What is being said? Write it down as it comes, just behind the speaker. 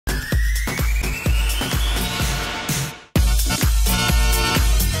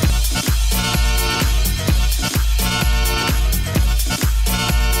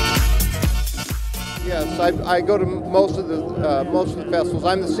I go to most of the festivals.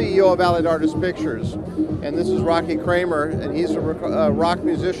 I'm the CEO of Allied Artists Pictures, and this is Rocky Kramer, and he's a rock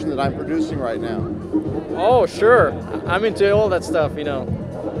musician that I'm producing right now. Oh, sure. I'm into all that stuff, you know.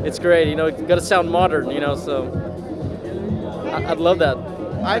 It's great, you know, it's got to sound modern, you know, so I'd love that.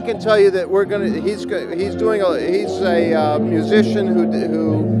 I can tell you that he's a musician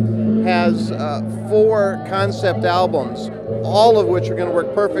who has 4 concept albums, all of which are going to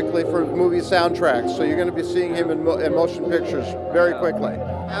work perfectly for movie soundtracks. So you're going to be seeing him in motion pictures very quickly.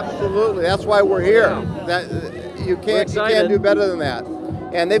 Absolutely, that's why we're here. That you can't do better than that.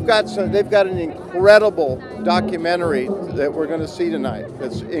 And they've got an incredible documentary that we're going to see tonight.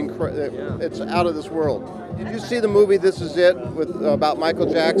 It's out of this world. Did you see the movie This Is It about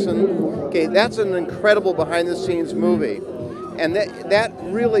Michael Jackson? Okay, that's an incredible behind-the-scenes movie, and that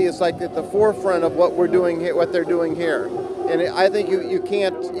really is like at the forefront of what we're doing here, what they're doing here. And I think you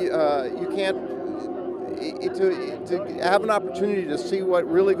can't to have an opportunity to see what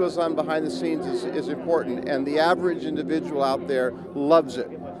really goes on behind the scenes is important, and the average individual out there loves it.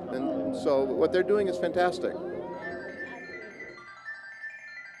 And so what they're doing is fantastic.